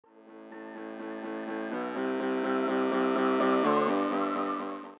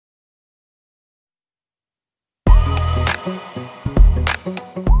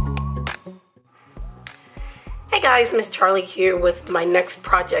guys, Miss Charlie here with my next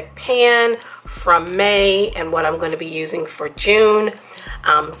project pan from May and what I'm going to be using for June.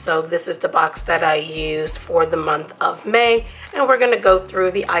 So this is the box that I used for the month of May, and we're going to go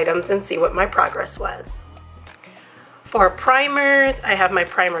through the items and see what my progress was. For primers, I have my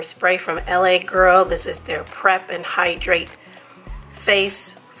primer spray from LA Girl. This is their Prep and Hydrate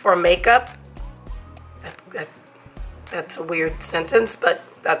Face for Makeup. That's a weird sentence, but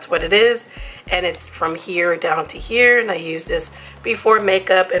that's what it is. And it's from here down to here, and I use this before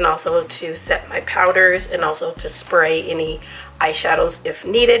makeup and also to set my powders and also to spray any eyeshadows if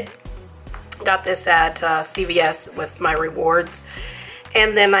needed. Got this at CVS with my rewards.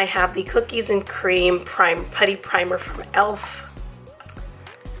 And then I have the Cookies and Cream Putty Primer from e.l.f.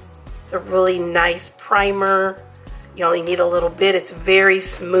 It's a really nice primer. You only need a little bit. It's very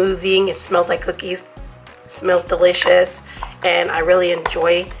smoothing. It smells like cookies. It smells delicious, and I really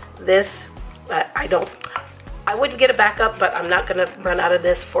enjoy this. But I would get a backup, but I'm not gonna run out of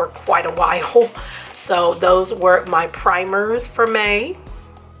this for quite a while. So those were my primers for May.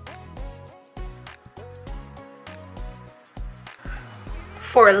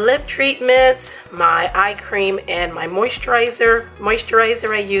 For lip treatments, my eye cream and my moisturizer.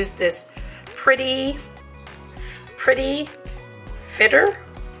 I use this Pretty Fitter.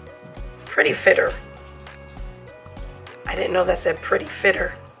 I didn't know that said Pretty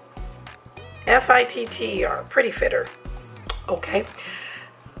Fitter. F-I-T-T-E-R, Pretty Fitter. Okay.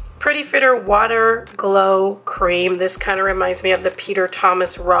 Pretty Fitter Water Glow Cream. This kind of reminds me of the Peter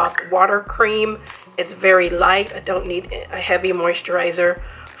Thomas Roth Water Cream. It's very light. I don't need a heavy moisturizer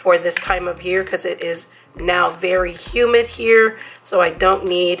for this time of year because it is now very humid here. So I don't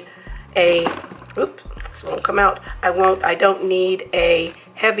need a, oops, this won't come out. I don't need a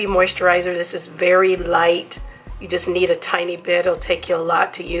heavy moisturizer. This is very light. You just need a tiny bit. It'll take you a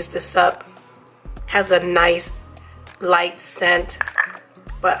lot to use this up. Has a nice light scent,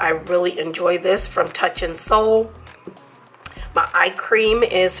 but I really enjoy this from Touch and Soul. My eye cream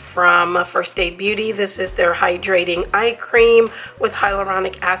is from First Aid Beauty. This is their hydrating eye cream with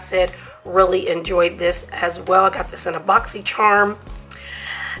hyaluronic acid. Really enjoyed this as well. I got this in a BoxyCharm.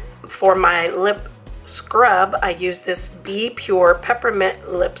 For my lip scrub, I used this Be Pure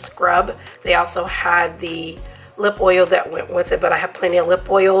Peppermint Lip Scrub. They also had the lip oil that went with it, but I have plenty of lip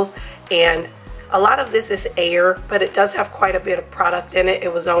oils, and a lot of this is air, but it does have quite a bit of product in it.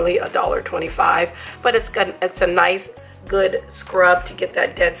 It was only $1.25, but it's a nice, good scrub to get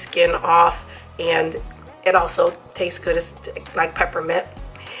that dead skin off, and it also tastes good. It's like peppermint.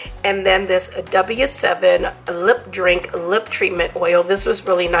 And then this W7 Lip Drink Lip Treatment Oil. This was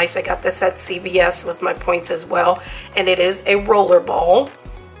really nice. I got this at CVS with my points as well, and it is a roller ball.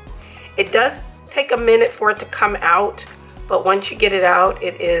 It does take a minute for it to come out, but once you get it out,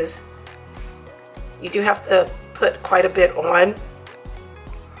 you do have to put quite a bit on.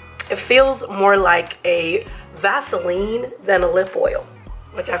 It feels more like a Vaseline than a lip oil,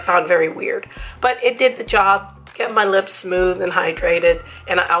 which I found very weird. But it did the job, kept my lips smooth and hydrated,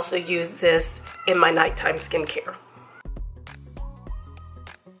 and I also use this in my nighttime skincare.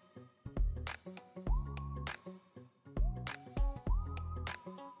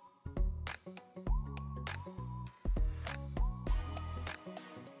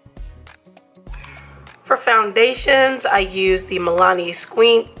 For foundations, I use the Milani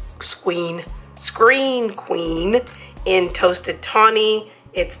Screen Queen in Toasted Tawny.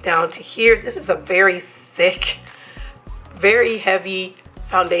 It's down to here. This is a very thick, very heavy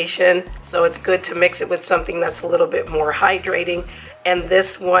foundation, so it's good to mix it with something that's a little bit more hydrating. And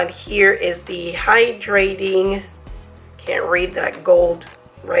this one here is the Hydrating, can't read that gold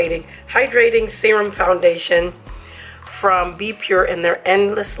writing, Hydrating Serum Foundation from Be Pure in their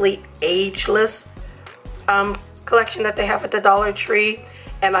Endlessly Ageless collection that they have at the Dollar Tree.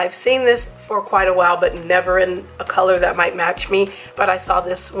 And I've seen this for quite a while, but never in a color that might match me. But I saw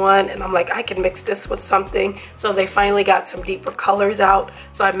this one and I'm like, I can mix this with something. So they finally got some deeper colors out.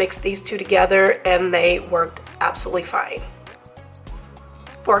 So I mixed these two together and they worked absolutely fine.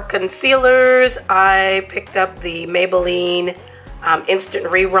 For concealers, I picked up the Maybelline Instant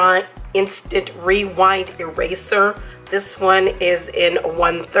Rewind Eraser. This one is in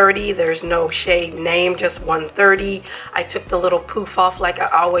 130. There's no shade name, just 130. I took the little poof off like I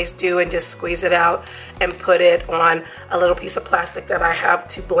always do and just squeeze it out and put it on a little piece of plastic that I have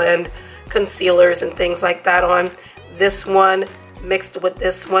to blend concealers and things like that on. This one mixed with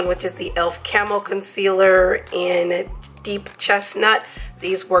this one, which is the e.l.f. Camo Concealer in Deep Chestnut.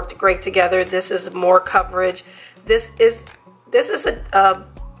 These worked great together. This is more coverage. This is a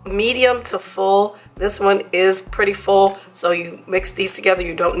medium to full. This one is pretty full, so you mix these together.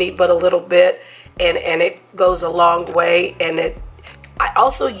 You don't need but a little bit, and it goes a long way. And I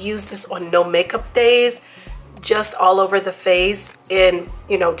also use this on no makeup days, just all over the face, and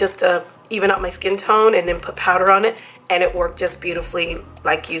you know, just to even out my skin tone, and then put powder on it, and it worked just beautifully,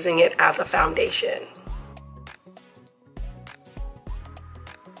 like using it as a foundation.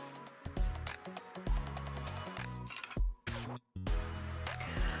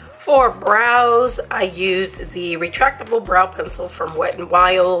 For brows, I used the retractable brow pencil from Wet n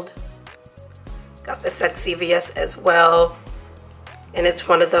Wild. Got this at CVS as well, and it's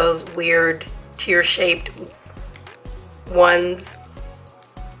one of those weird tear-shaped ones,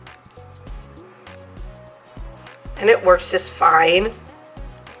 and it works just fine.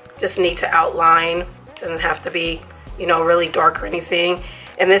 Just need to outline, doesn't have to be, you know, really dark or anything.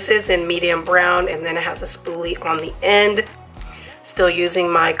 And this is in medium brown, and then it has a spoolie on the end. Still using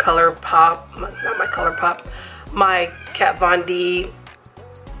my my Kat Von D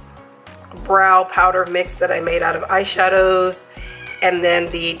brow powder mix that I made out of eyeshadows, and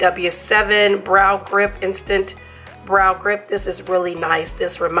then the W7 Brow Grip Instant Brow Grip. This is really nice.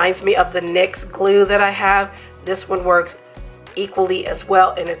 This reminds me of the NYX glue that I have. This one works equally as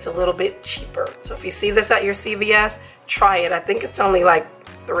well, and it's a little bit cheaper. So if you see this at your CVS, try it. I think it's only like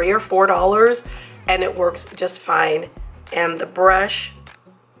 $3 or $4, and it works just fine. And the brush,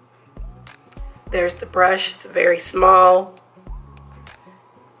 there's the brush. It's very small,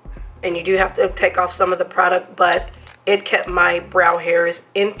 and you do have to take off some of the product, but it kept my brow hairs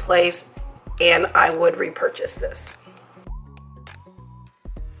in place, and I would repurchase this.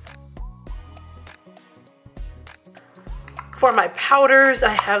 For my powders,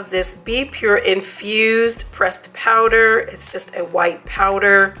 I have this Be Pure Infused Pressed Powder. It's just a white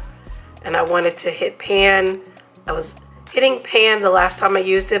powder, and I wanted to hit pan. I was hitting pan the last time I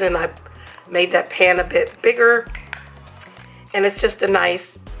used it, and I made that pan a bit bigger. And it's just a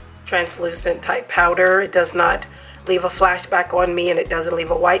nice translucent type powder. It does not leave a flashback on me, and it doesn't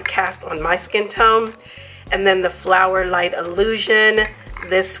leave a white cast on my skin tone. And then the Flower Light Illusion.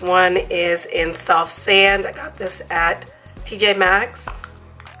 This one is in Soft Sand. I got this at TJ Maxx.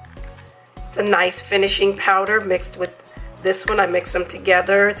 It's a nice finishing powder mixed with this one. I mix them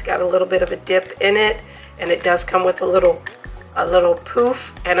together. It's got a little bit of a dip in it, and it does come with a little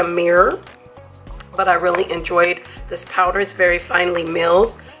poof and a mirror. But I really enjoyed this powder. It's very finely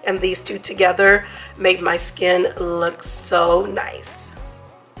milled, and these two together made my skin look so nice.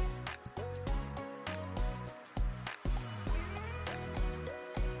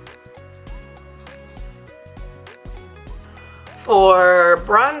 For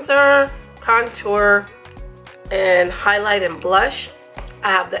bronzer, contour, and highlight and blush, I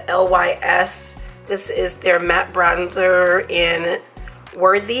have the LYS. This is their matte bronzer in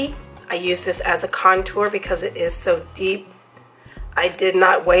Worthy. I use this as a contour because it is so deep. I did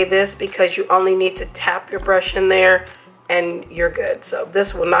not weigh this because you only need to tap your brush in there and you're good. So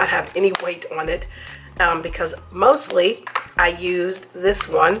this will not have any weight on it because mostly I used this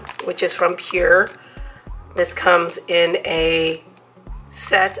one, which is from Pure. This comes in a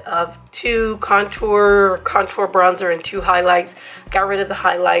set of 2 contour bronzer and 2 highlights. Got rid of the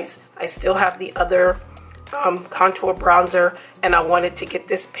highlights. I still have the other contour bronzer, and I wanted to get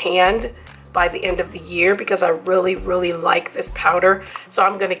this panned by the end of the year because I really like this powder. So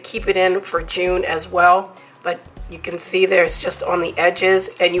I'm going to keep it in for June as well. But you can see there it's just on the edges,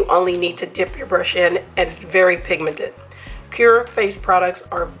 and you only need to dip your brush in, and it's very pigmented. Pure face products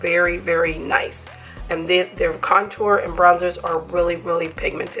are very nice, and their contour and bronzers are really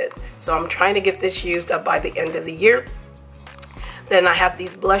pigmented. So I'm trying to get this used up by the end of the year. Then I have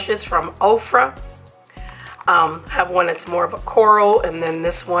these blushes from Ofra. I have one that's more of a coral, and then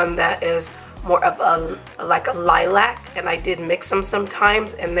this one that is more of a like a lilac, and I did mix them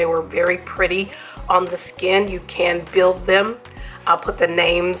sometimes, and they were very pretty on the skin. You can build them. I'll put the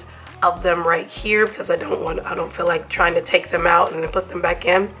names of them right here because I don't feel like trying to take them out and then put them back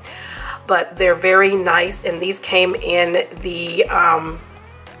in. But they're very nice, and these came in the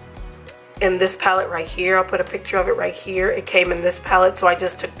in this palette right here. I'll put a picture of it right here. It came in this palette, so I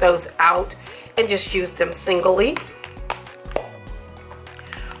just took those out and just used them singly.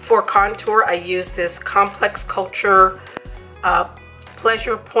 For contour, I use this Complex Culture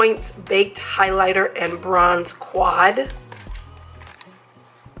Pleasure Points Baked Highlighter and Bronze Quad.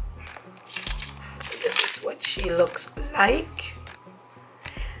 This is what she looks like.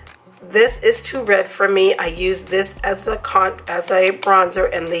 This is too red for me. I use this as a bronzer,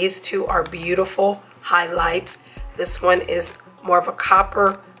 and these two are beautiful highlights. This one is more of a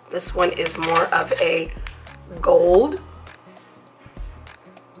copper. This one is more of a gold.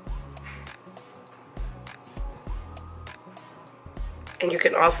 And you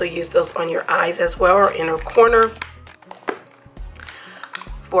can also use those on your eyes as well, or inner corner.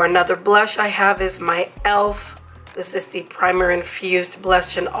 For another blush I have is my e.l.f. This is the Primer Infused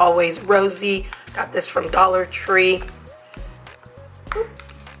Blush and Always Rosy. Got this from Dollar Tree.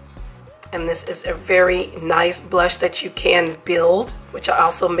 And this is a very nice blush that you can build, which I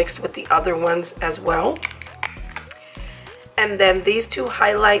also mixed with the other ones as well. And then these two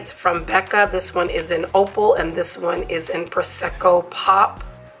highlights from Becca. This one is in Opal and this one is in Prosecco Pop.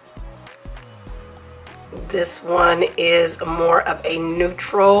 This one is more of a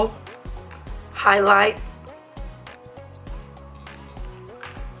neutral highlight.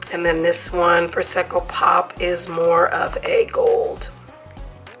 And then this one, Prosecco Pop, is more of a gold.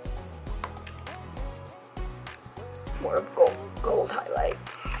 It's more of gold highlight.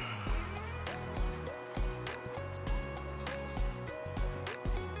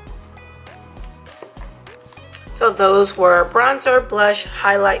 So those were bronzer, blush,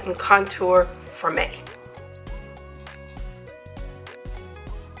 highlight, and contour for May.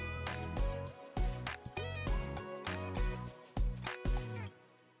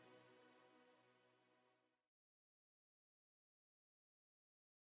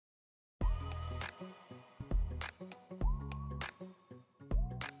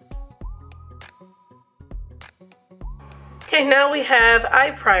 Okay, now we have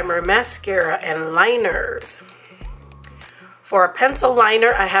eye primer, mascara, and liners. For a pencil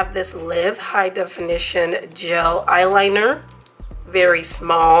liner, I have this Live High Definition Gel Eyeliner. Very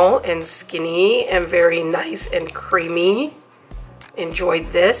small and skinny and very nice and creamy. Enjoyed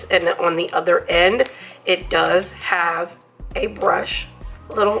this. And on the other end, it does have a brush,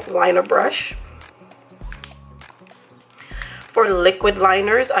 little liner brush. For liquid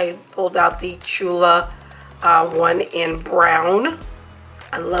liners, I pulled out the Chula one in brown.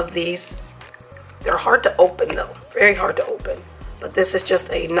 I love these. They're hard to open though, very hard to open. But this is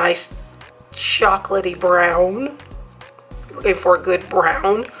just a nice chocolatey brown. Looking for a good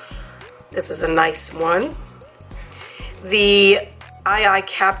brown. This is a nice one. The II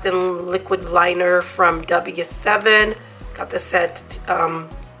Captain Liquid Liner from W7. Got this at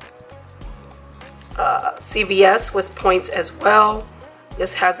CVS with points as well.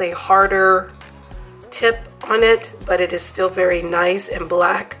 This has a harder tip on it, but it is still very nice and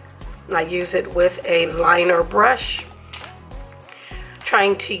black. And I use it with a liner brush.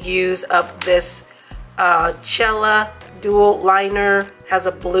 Trying to use up this Cella dual liner. Has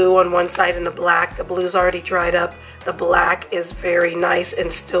a blue on one side and a black. The blue's already dried up. The black is very nice and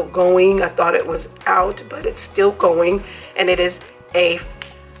still going. I thought it was out, but it's still going. And it is a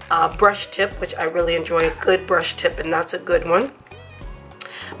brush tip, which I really enjoy. A good brush tip, and that's a good one.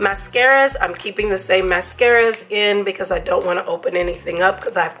 Mascaras, I'm keeping the same mascaras in because I don't want to open anything up,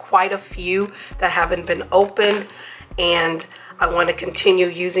 because I have quite a few that haven't been opened, and I want to continue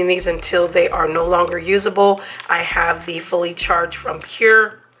using these until they are no longer usable. I have the Fully Charged from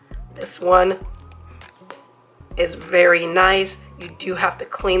Pure. This one is very nice. You do have to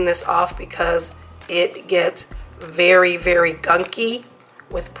clean this off because it gets very, very gunky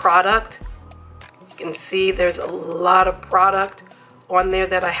with product. You can see there's a lot of product on there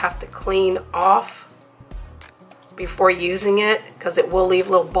that I have to clean off before using it, because it will leave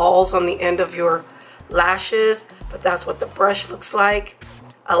little balls on the end of your lashes. But that's what the brush looks like.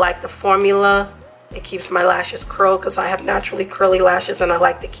 I like the formula. It keeps my lashes curled because I have naturally curly lashes and I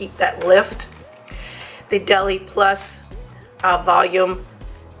like to keep that lift. The Deli Plus Volume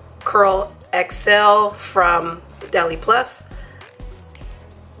Curl XL from Deli Plus.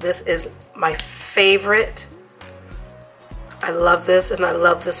 This is my favorite. I love this, and I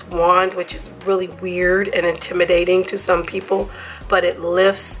love this wand, which is really weird and intimidating to some people, but it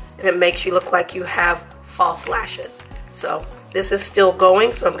lifts and it makes you look like you have false lashes. So this is still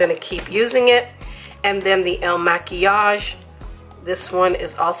going, so I'm going to keep using it. And then the El Maquillage. This one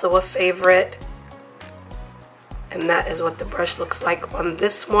is also a favorite. And that is what the brush looks like on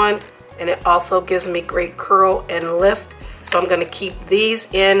this one. And it also gives me great curl and lift. So I'm going to keep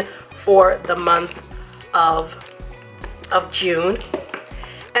these in for the month of June.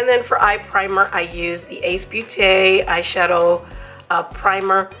 And then for eye primer, I use the Ace Beauté eyeshadow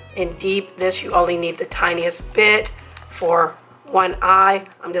primer in Deep. This, you only need the tiniest bit for one eye.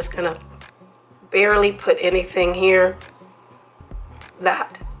 I'm just gonna barely put anything here.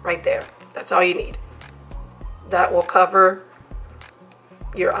 That right there, that's all you need. That will cover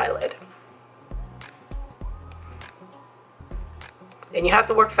your eyelid. And you have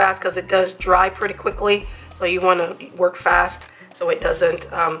to work fast because it does dry pretty quickly. So you want to work fast so it doesn't,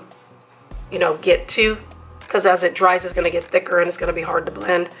 you know, get too, because as it dries, it's going to get thicker and it's going to be hard to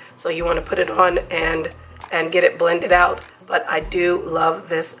blend. So you want to put it on and get it blended out. but I do love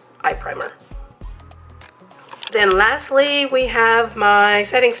this eye primer. Then lastly, we have my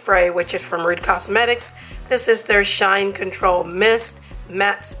setting spray, which is from Rude Cosmetics. This is their Shine Control Mist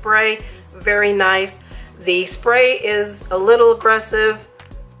Matte Spray. Very nice. The spray is a little aggressive.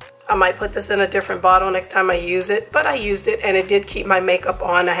 I might put this in a different bottle next time I use it, but I used it and it did keep my makeup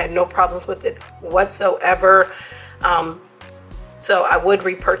on. I had no problems with it whatsoever. So I would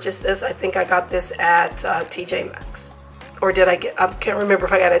repurchase this. I think I got this at TJ Maxx. Or did I get, I can't remember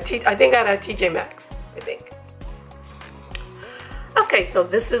if I got it at I think I got it at TJ Maxx, I think. Okay, so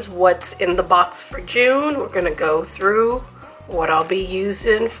this is what's in the box for June. We're gonna go through what I'll be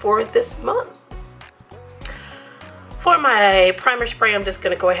using for this month. For my primer spray, I'm just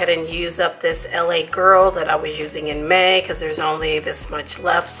gonna go ahead and use up this LA Girl that I was using in May because there's only this much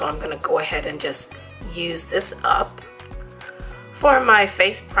left, so I'm gonna go ahead and just use this up. For my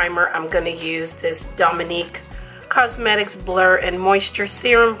face primer, I'm gonna use this Dominique Cosmetics Blur and Moisture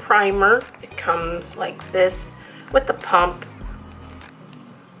Serum Primer. It comes like this with the pump.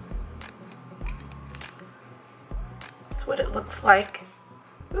 That's what it looks like.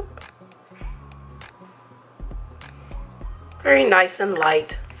 Oop. Very nice and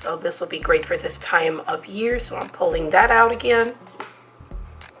light, so this will be great for this time of year, so I'm pulling that out again.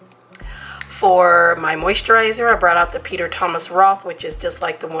 For my moisturizer, I brought out the Peter Thomas Roth, which is just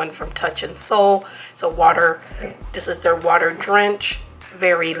like the one from Touch and Soul. So this is their water drench,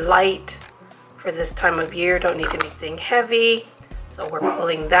 very light for this time of year, don't need anything heavy, so we're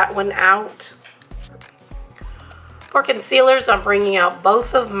pulling that one out. For concealers, I'm bringing out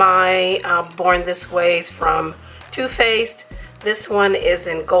both of my Born This Ways from Too Faced. This one is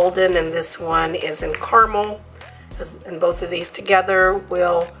in golden and this one is in caramel. And both of these together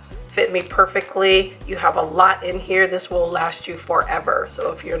will fit me perfectly. You have a lot in here. This will last you forever.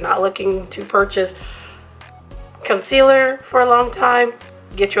 So if you're not looking to purchase concealer for a long time,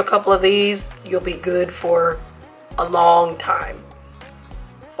 get you a couple of these. You'll be good for a long time.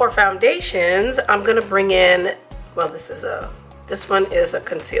 For foundations, I'm gonna bring in, well, this one is a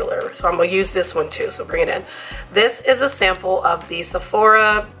concealer, so I'm gonna use this one too, so bring it in. This is a sample of the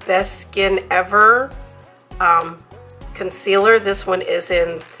Sephora Best Skin Ever concealer. This one is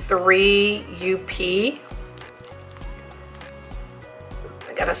in 3UP.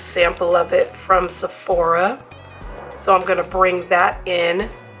 I got a sample of it from Sephora, so I'm gonna bring that in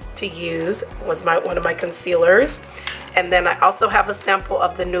to use. It was one of my concealers. And then I also have a sample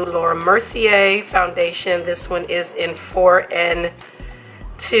of the new Laura Mercier foundation. This one is in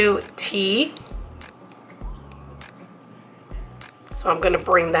 4N2T. So I'm going to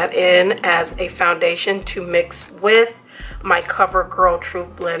bring that in as a foundation to mix with my CoverGirl True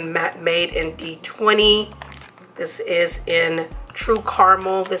Blend Matte Made in D20. This is in True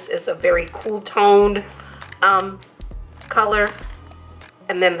Caramel. This is a very cool toned color.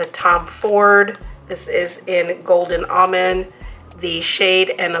 And then the Tom Ford. This is in Golden Almond, the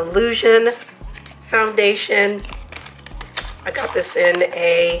shade and Illusion foundation. I got this in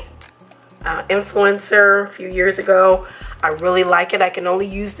a influencer a few years ago. I really like it. I can only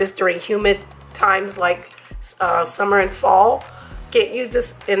use this during humid times like summer and fall. Can't use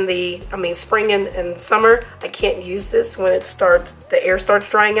this in the, spring and summer. I can't use this when the air starts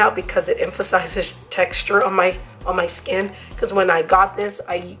drying out because it emphasizes texture on my skin. Because when I got this,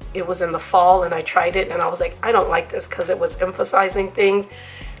 it was in the fall and I tried it and I was like, I don't like this because it was emphasizing things.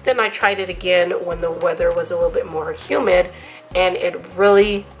 Then I tried it again when the weather was a little bit more humid and it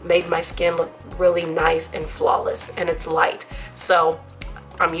really made my skin look really nice and flawless, and it's light. So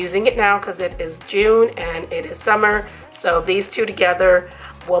I'm using it now because it is June and it is summer. So these two together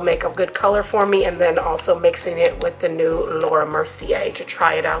will make a good color for me, and then also mixing it with the new Laura Mercier to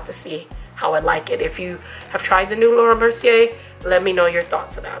try it out to see how I like it. If you have tried the new Laura Mercier, let me know your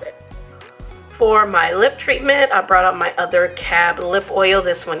thoughts about it. For my lip treatment, I brought out my other Cab lip oil.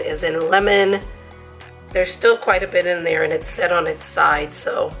 This one is in Lemon. There's still quite a bit in there and it's set on its side,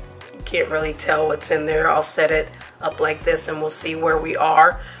 so you can't really tell what's in there. I'll set it up like this and we'll see where we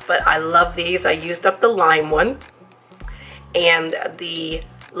are. But I love these. I used up the lime one. And the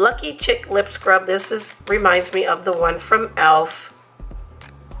Lucky Chick lip scrub, this reminds me of the one from e.l.f.,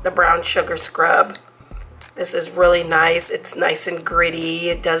 the brown sugar scrub. This is really nice. It's nice and gritty.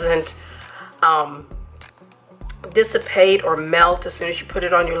 It doesn't dissipate or melt as soon as you put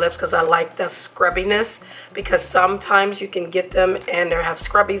it on your lips, because I like the scrubbiness, because sometimes you can get them and they have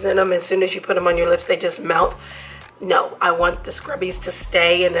scrubbies in them. As soon as you put them on your lips, they just melt. No, I want the scrubbies to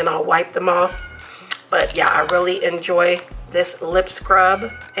stay and then I'll wipe them off. But yeah, I really enjoy this lip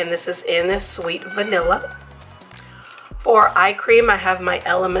scrub, and this is in Sweet Vanilla. For eye cream, I have my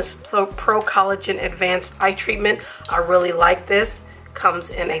Elemis Pro Collagen Advanced Eye Treatment. I really like this. Comes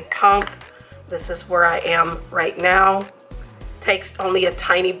in a pump. This is where I am right now. Takes only a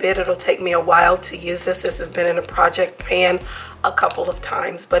tiny bit. It'll take me a while to use this. This has been in a project pan a couple of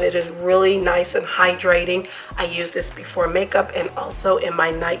times, but it is really nice and hydrating. I use this before makeup and also in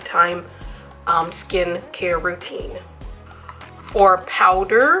my nighttime skin care routine. For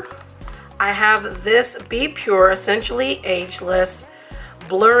powder, I have this Be Pure Essentially Ageless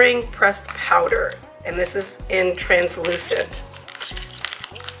Blurring Pressed Powder, and this is in translucent.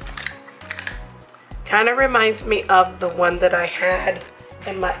 Kind of reminds me of the one that I had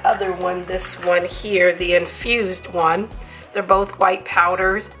in my other one, this one here, the infused one. They're both white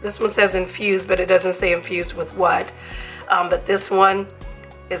powders. This one says infused, but it doesn't say infused with what. But this one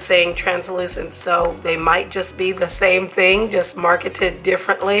is saying translucent, so they might just be the same thing, just marketed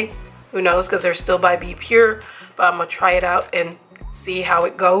differently. Who knows, because they're still by Be Pure, but I'm gonna try it out and see how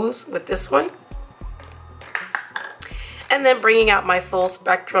it goes with this one. And then bringing out my full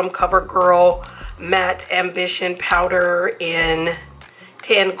spectrum CoverGirl Matte Ambition powder in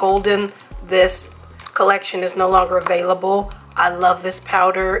Tan Golden. This collection is no longer available. I love this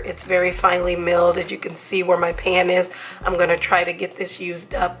powder. It's very finely milled. As you can see where my pan is, I'm going to try to get this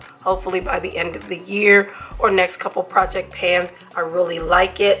used up hopefully by the end of the year or next couple project pans. I really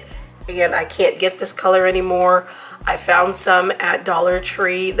like it. Again, I can't get this color anymore. I found some at Dollar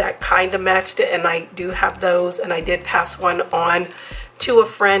Tree that kind of matched it, and I do have those, and I did pass one on to a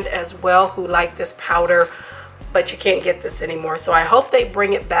friend as well who liked this powder, but you can't get this anymore. So I hope they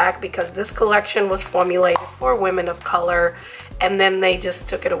bring it back, because this collection was formulated for women of color and then they just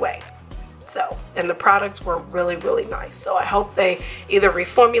took it away. So, and the products were really, really nice. So I hope they either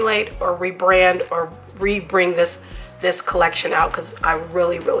reformulate or rebrand or re-bring this collection out, because I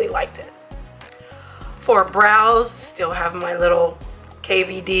really, really liked it. For brows, still have my little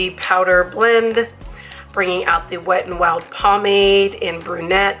KVD powder blend. Bringing out the Wet n Wild pomade in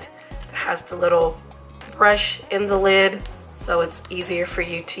brunette. It has the little brush in the lid, so it's easier for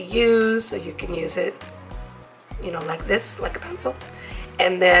you to use. So you can use it, you know, like this, like a pencil.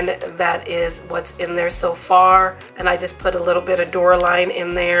 And then that is what's in there so far. And I just put a little bit of Duraline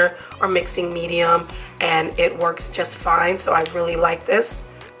in there, or mixing medium, and it works just fine. So I really like this.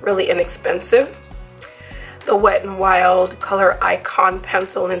 Really inexpensive. The Wet n Wild Color Icon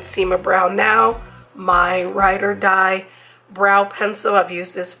Pencil in Seema Brow Now. My Ride or Die brow pencil. I've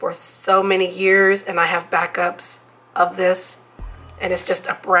used this for so many years, and I have backups of this, and it's just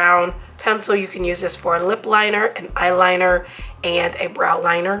a brown pencil. You can use this for a lip liner, an eyeliner, and a brow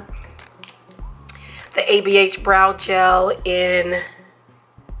liner. The ABH brow gel in,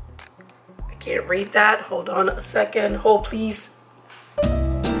 I can't read that, hold on a second, hold please.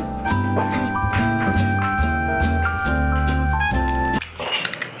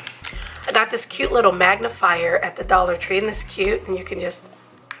 I got this cute little magnifier at the Dollar Tree, and it's cute, and you can just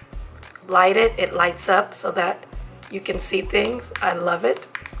light it. It lights up so that you can see things. I love it.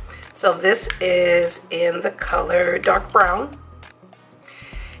 So this is in the color dark brown,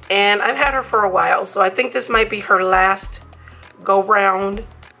 and I've had her for a while, so I think this might be her last go round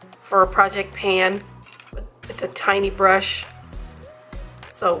for a project pan. It's a tiny brush,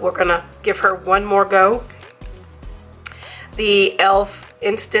 so we're gonna give her one more go. The e.l.f.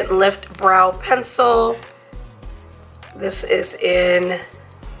 Instant Lift Brow Pencil. This is in,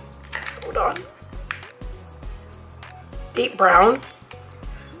 hold on, deep brown.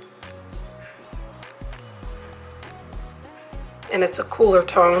 And it's a cooler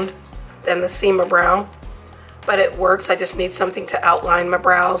tone than the Seema Brow, but it works. I just need something to outline my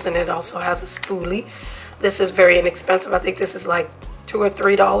brows, and it also has a spoolie. This is very inexpensive. I think this is like $2 or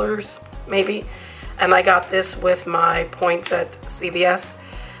 $3 maybe. And I got this with my points at CVS.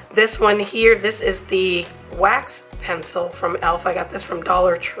 This one here, this is the wax pencil from e.l.f. I got this from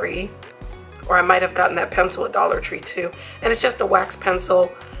Dollar Tree, or I might have gotten that pencil at Dollar Tree too. And it's just a wax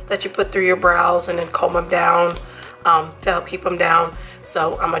pencil that you put through your brows and then comb them down to help keep them down.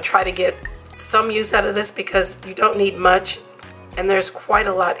 So I'm gonna try to get some use out of this, because you don't need much, and there's quite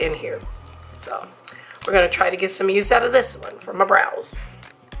a lot in here. So we're gonna try to get some use out of this one for my brows.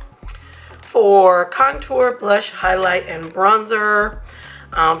 For contour, blush, highlight, and bronzer.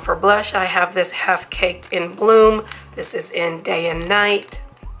 For blush, I have this Half Cake in Bloom. This is in Day and Night.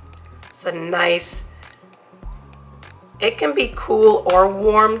 It's a nice, it can be cool or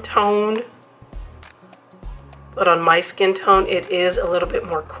warm toned, but on my skin tone, it is a little bit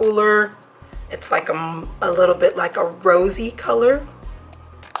more cooler. It's like a little bit like a rosy color.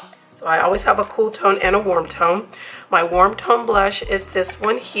 So I always have a cool tone and a warm tone. My warm tone blush is this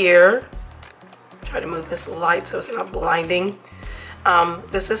one here. Try to move this light so it's not blinding.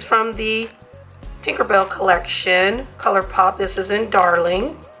 This is from the Tinkerbell collection, ColourPop. This is in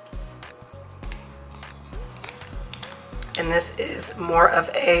Darling. And this is more of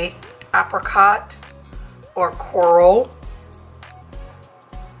a apricot or coral.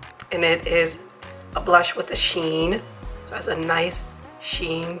 And it is a blush with a sheen. So it has a nice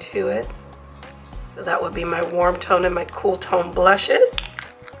sheen to it. So that would be my warm tone and my cool tone blushes.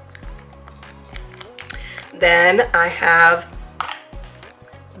 Then I have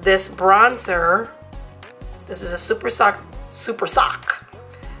this bronzer. This is a Super Shock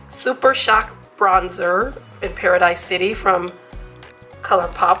bronzer in Paradise City from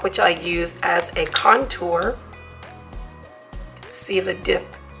ColourPop, which I use as a contour. See the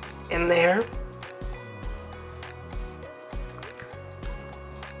dip in there.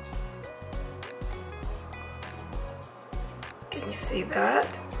 Can you see that?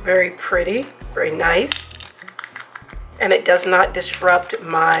 Very pretty, very nice. And it does not disrupt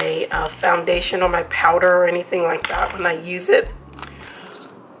my foundation or my powder or anything like that when I use it.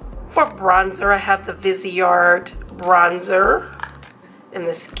 For bronzer, I have the Viseart bronzer in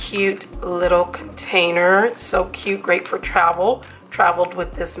this cute little container. It's so cute, great for travel. Traveled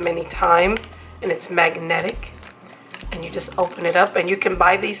with this many times, and it's magnetic. And you just open it up, and you can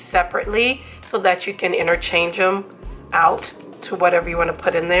buy these separately so that you can interchange them out to whatever you want to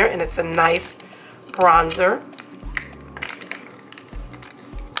put in there. And it's a nice bronzer.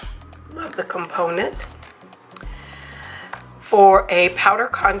 Love the component. For a powder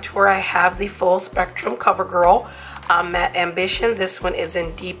contour, I have the Full Spectrum CoverGirl Matte Ambition. This one is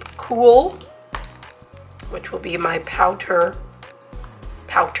in Deep Cool, which will be my powder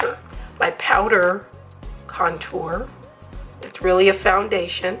contour. It's really a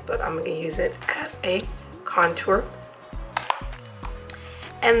foundation, but I'm going to use it as a contour.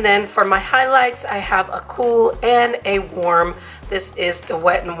 And then for my highlights, I have a cool and a warm. This is the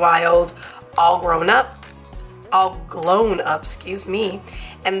Wet n Wild All Grown Up. All Glown Up, excuse me,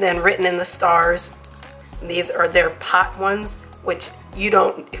 and then Written in the Stars. These are their pot ones, which you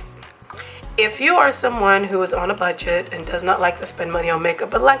don't, if you are someone who is on a budget and does not like to spend money on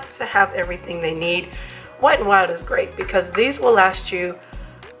makeup but likes to have everything they need, Wet n Wild is great because these will last you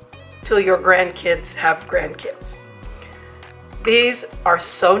till your grandkids have grandkids. These are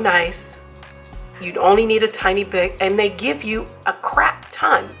so nice. You'd only need a tiny bit, and they give you a crap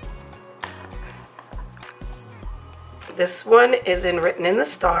ton. This one is in Written in the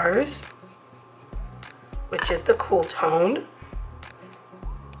Stars, which is the cool tone.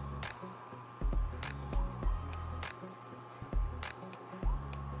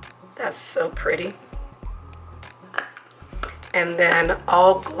 That's so pretty. And then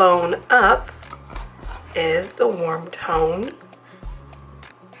All Glown Up is the warm tone.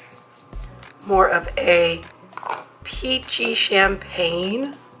 More of a peachy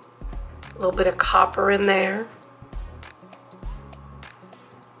champagne. A little bit of copper in there.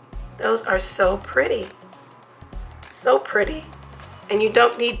 Those are so pretty. So pretty. And you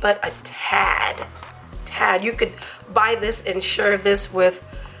don't need but a tad. You could buy this and share this with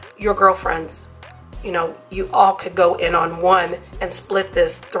your girlfriends. You know, you all could go in on one and split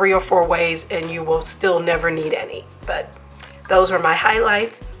this 3 or 4 ways and you will still never need any. But those are my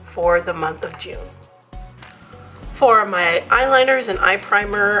highlights for the month of June. For my eyeliners and eye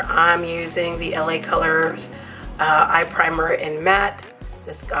primer, I'm using the LA Colors eye primer in matte.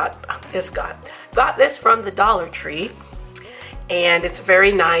 Got this from the Dollar Tree, and it's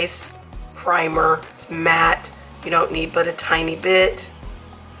very nice primer. It's matte. You don't need but a tiny bit.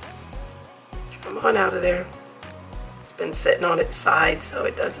 Come on out of there. It's been sitting on its side, so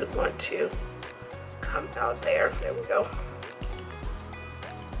it doesn't want to come out there. There we go.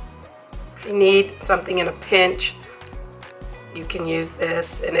 If you need something in a pinch, you can use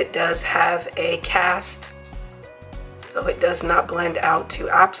this, and it does have a cast, so it does not blend out to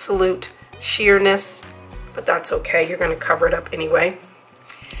absolute sheerness, but that's okay. You're going to cover it up anyway.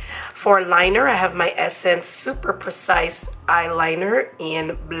 For liner, I have my Essence Super Precise eyeliner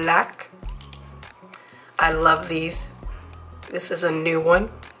in black. I love these. This is a new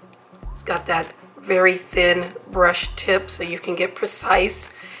one. It's got that very thin brush tip so you can get precise,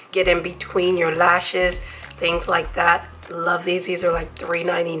 get in between your lashes, things like that. Love these. These are like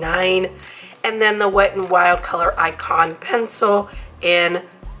 $3.99. And then the Wet n Wild Color Icon Pencil in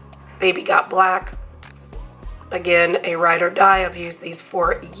Baby Got Black. Again, a ride or die. I've used these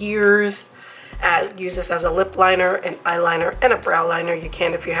for years. Use this as a lip liner, an eyeliner, and a brow liner. You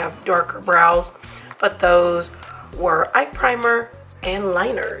can if you have darker brows. But those were eye primer and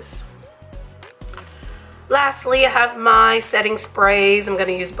liners. Lastly, I have my setting sprays. I'm going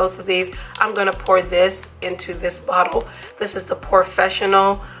to use both of these. I'm going to pour this into this bottle. This is the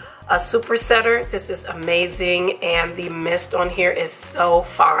Professional Super Setter. This is amazing, and the mist on here is so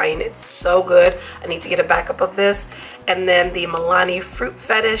fine. It's so good. I need to get a backup of this. And then the Milani Fruit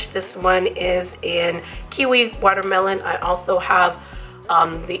Fetish. This one is in kiwi watermelon. I also have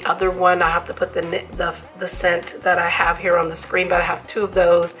the other one. I have to put the scent that I have here on the screen, but I have 2 of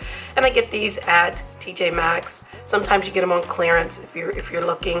those, and I get these at TJ Maxx. Sometimes you get them on clearance if you're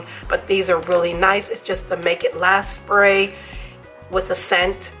looking, but these are really nice. It's just the Make It Last spray with a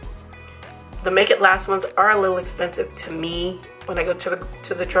scent. The Make It Last ones are a little expensive to me when I go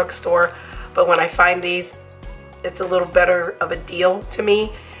to the drugstore, but when I find these, it's a little better of a deal to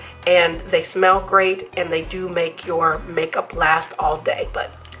me, and they smell great, and they do make your makeup last all day.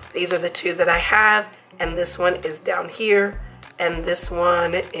 But these are the 2 that I have, and this one is down here, and this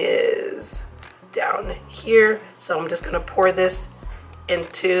one is down here. So I'm just gonna pour this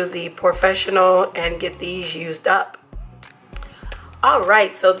into the Professional and get these used up. All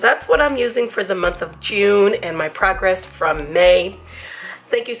right, so that's what I'm using for the month of June and my progress from May.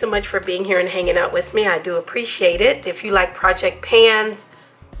 Thank you so much for being here and hanging out with me. I do appreciate it. If you like project pans,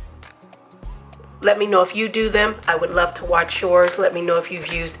 let me know if you do them. I would love to watch yours. Let me know if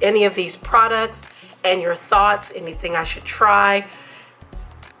you've used any of these products and your thoughts, anything I should try.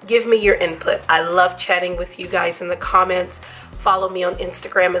 Give me your input. I love chatting with you guys in the comments. Follow me on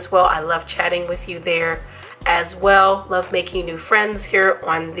Instagram as well. I love chatting with you there as well. Love making new friends here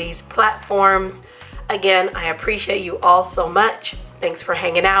on these platforms. Again, I appreciate you all so much. Thanks for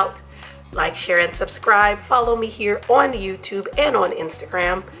hanging out. Like, share, and subscribe. Follow me here on YouTube and on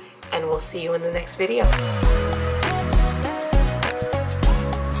Instagram, and we'll see you in the next video.